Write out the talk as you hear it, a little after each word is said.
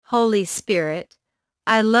Holy Spirit,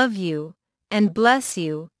 I love you and bless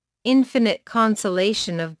you, infinite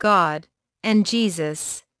consolation of God and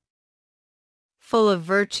Jesus. Full of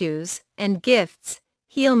virtues and gifts,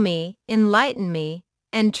 heal me, enlighten me,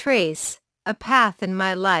 and trace a path in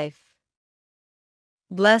my life.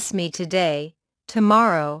 Bless me today,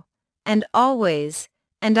 tomorrow, and always,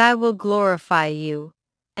 and I will glorify you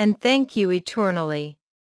and thank you eternally.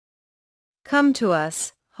 Come to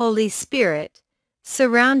us, Holy Spirit,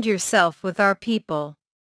 surround yourself with our people.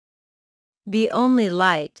 Be only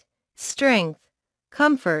light, strength,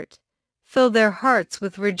 comfort, fill their hearts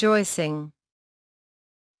with rejoicing,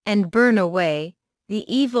 and burn away the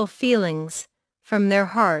evil feelings from their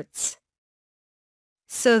hearts,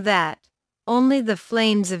 so that only the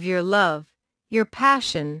flames of your love, your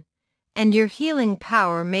passion, and your healing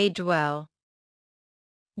power may dwell.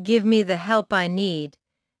 Give me the help I need,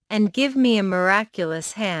 and give me a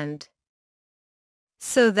miraculous hand,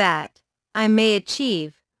 so that I may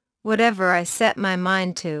achieve whatever I set my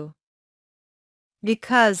mind to,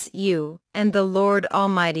 because you and the Lord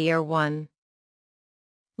Almighty are one.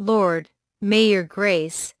 Lord, may your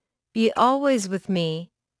grace be always with me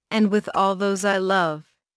and with all those I love,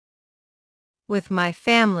 with my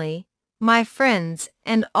family, my friends,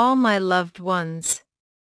 and all my loved ones.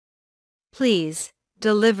 Please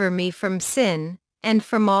deliver me from sin and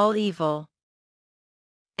from all evil,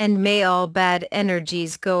 and may all bad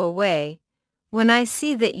energies go away when I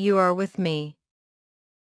see that you are with me.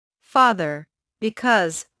 Father,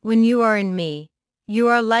 because when you are in me, you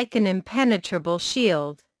are like an impenetrable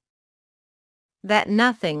shield, that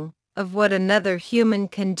nothing of what another human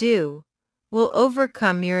can do will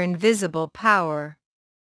overcome your invisible power.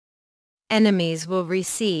 Enemies will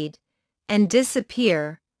recede and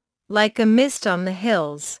disappear like a mist on the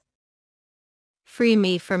hills. Free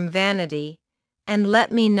me from vanity, and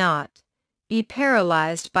let me not be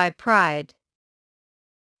paralyzed by pride.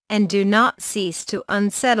 And do not cease to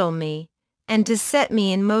unsettle me and to set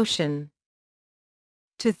me in motion,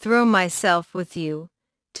 to throw myself with you,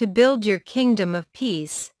 to build your kingdom of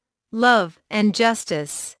peace, love, and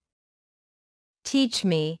justice. Teach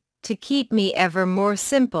me to keep me ever more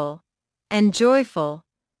simple and joyful,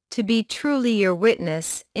 to be truly your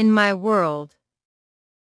witness in my world.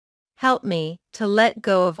 Help me to let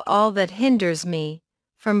go of all that hinders me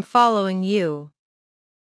from following you.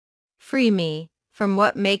 Free me from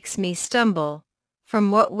what makes me stumble, from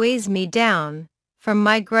what weighs me down, from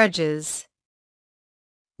my grudges,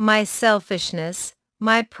 my selfishness,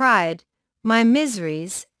 my pride, my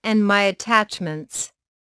miseries, and my attachments.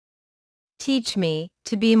 Teach me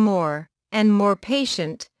to be more and more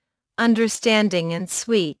patient, understanding, and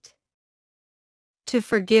sweet, to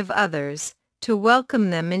forgive others, to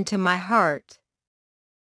welcome them into my heart.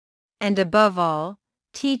 And above all,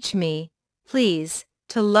 teach me, please,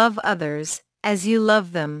 to love others as you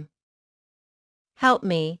love them. Help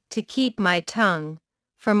me to keep my tongue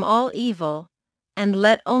from all evil, and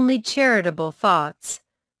let only charitable thoughts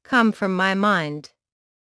come from my mind.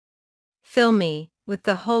 Fill me with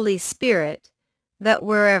the Holy Spirit, that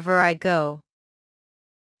wherever I go,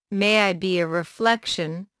 may I be a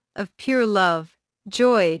reflection of pure love,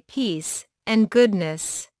 joy, peace, and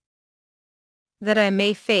goodness, that I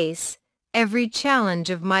may face every challenge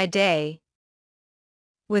of my day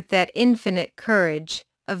with that infinite courage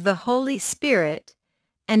of the Holy Spirit,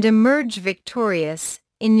 and emerge victorious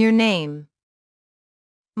in your name.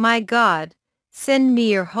 My God, send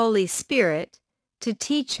me your Holy Spirit to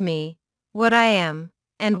teach me what I am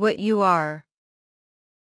and what you are,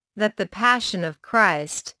 that the passion of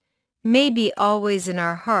Christ may be always in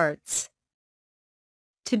our hearts,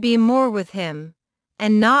 to be more with him,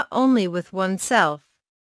 and not only with oneself.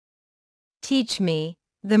 Teach me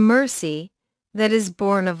the mercy that is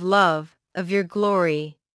born of love of your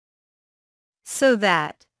glory, so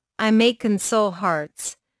that I may console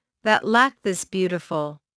hearts that lack this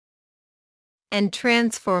beautiful and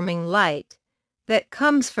transforming light that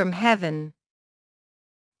comes from heaven.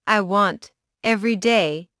 I want every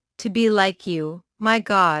day to be like you, my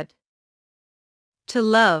God, to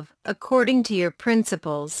love according to your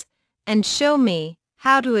principles, and show me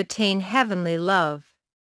how to attain heavenly love,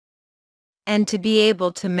 and to be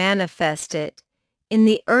able to manifest it in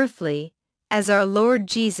the earthly as our Lord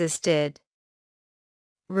Jesus did.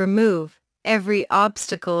 Remove every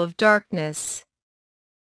obstacle of darkness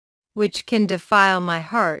which can defile my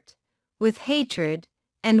heart with hatred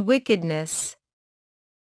and wickedness.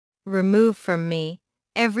 Remove from me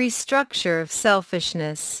every structure of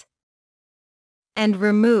selfishness, and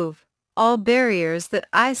remove all barriers that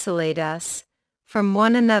isolate us from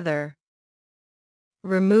one another.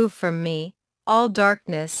 Remove from me all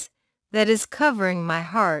darkness that is covering my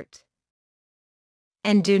heart.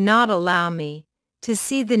 And do not allow me to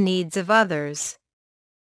see the needs of others.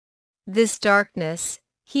 This darkness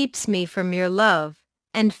keeps me from your love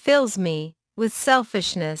and fills me with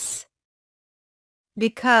selfishness.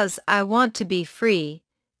 Because I want to be free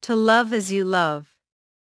to love as you love.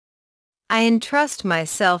 I entrust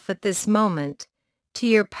myself at this moment to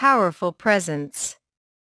your powerful presence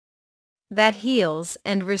that heals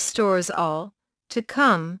and restores all, to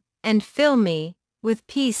come and fill me with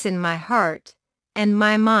peace in my heart and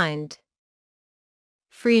my mind.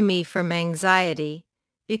 Free me from anxiety,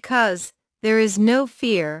 because there is no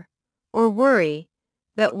fear or worry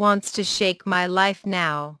that wants to shake my life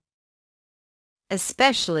now.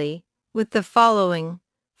 Especially with the following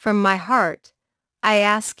from my heart, I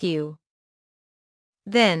ask you.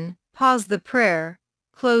 Then, pause the prayer,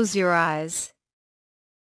 close your eyes.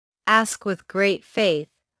 Ask with great faith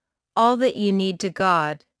all that you need to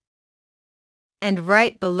God. And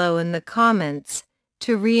write below in the comments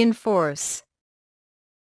to reinforce.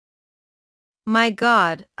 My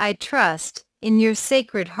God, I trust in your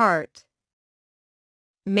sacred heart.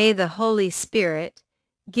 May the Holy Spirit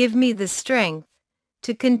give me the strength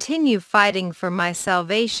to continue fighting for my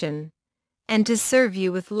salvation and to serve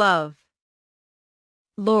you with love.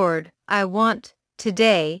 Lord, I want,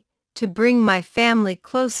 today, to bring my family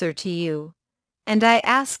closer to you, and I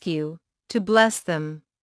ask you to bless them.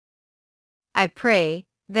 I pray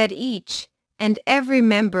that each and every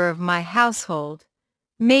member of my household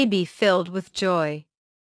may be filled with joy.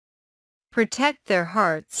 Protect their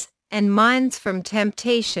hearts and minds from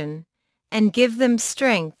temptation, and give them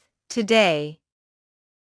strength today.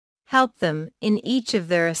 Help them in each of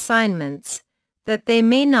their assignments, that they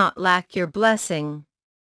may not lack your blessing.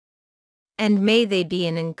 And may they be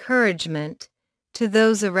an encouragement to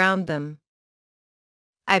those around them.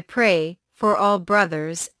 I pray for all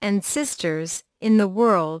brothers and sisters in the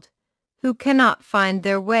world who cannot find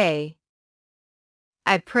their way.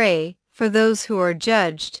 I pray for those who are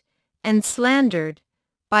judged and slandered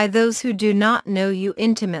by those who do not know you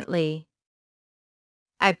intimately.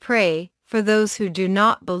 I pray for those who do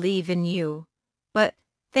not believe in you, but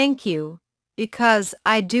thank you, because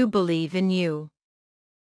I do believe in you.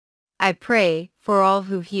 I pray for all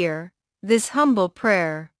who hear this humble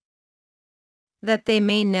prayer, that they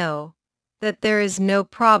may know that there is no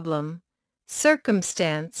problem,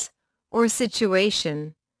 circumstance, or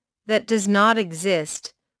situation that does not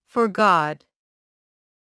exist for God.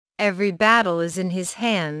 Every battle is in His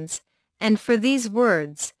hands, and for these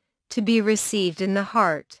words to be received in the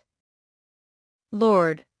heart.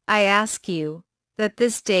 Lord, I ask you that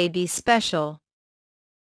this day be special,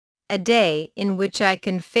 a day in which I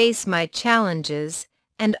can face my challenges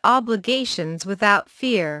and obligations without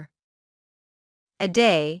fear, a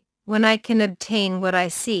day when I can obtain what I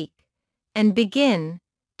seek and begin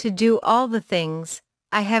to do all the things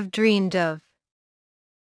I have dreamed of.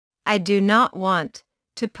 I do not want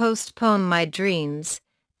to postpone my dreams,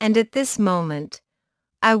 and at this moment,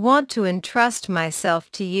 I want to entrust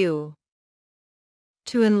myself to you,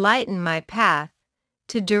 to enlighten my path,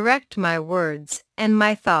 to direct my words and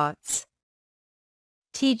my thoughts.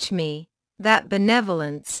 Teach me that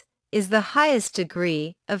benevolence is the highest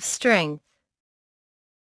degree of strength,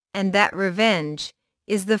 and that revenge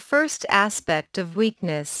is the first aspect of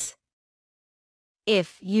weakness.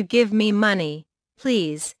 If you give me money,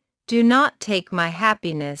 please do not take my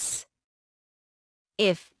happiness.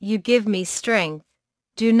 If you give me strength,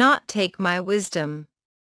 do not take my wisdom.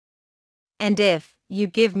 And if you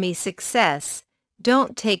give me success,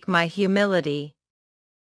 don't take my humility.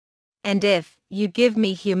 And if you give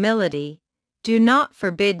me humility, do not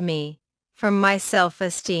forbid me from my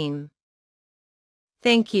self-esteem.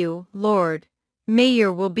 Thank you, Lord. May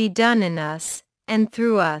your will be done in us and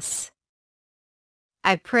through us.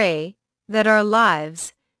 I pray that our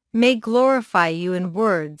lives may glorify you in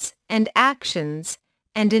words and actions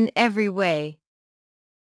and in every way.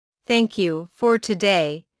 Thank you for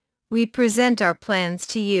today. We present our plans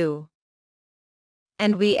to you,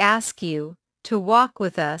 and we ask you to walk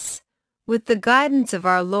with us with the guidance of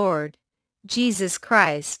our Lord Jesus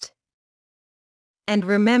Christ. And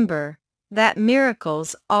remember that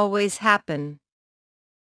miracles always happen.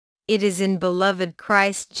 It is in beloved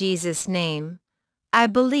Christ Jesus' name I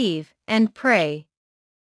believe and pray.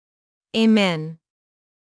 Amen.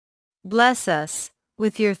 Bless us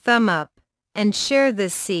with your thumb up and share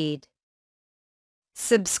this seed.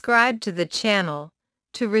 Subscribe to the channel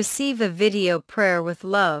to receive a video prayer with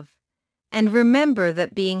love, and remember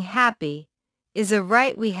that being happy is a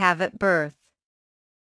right we have at birth.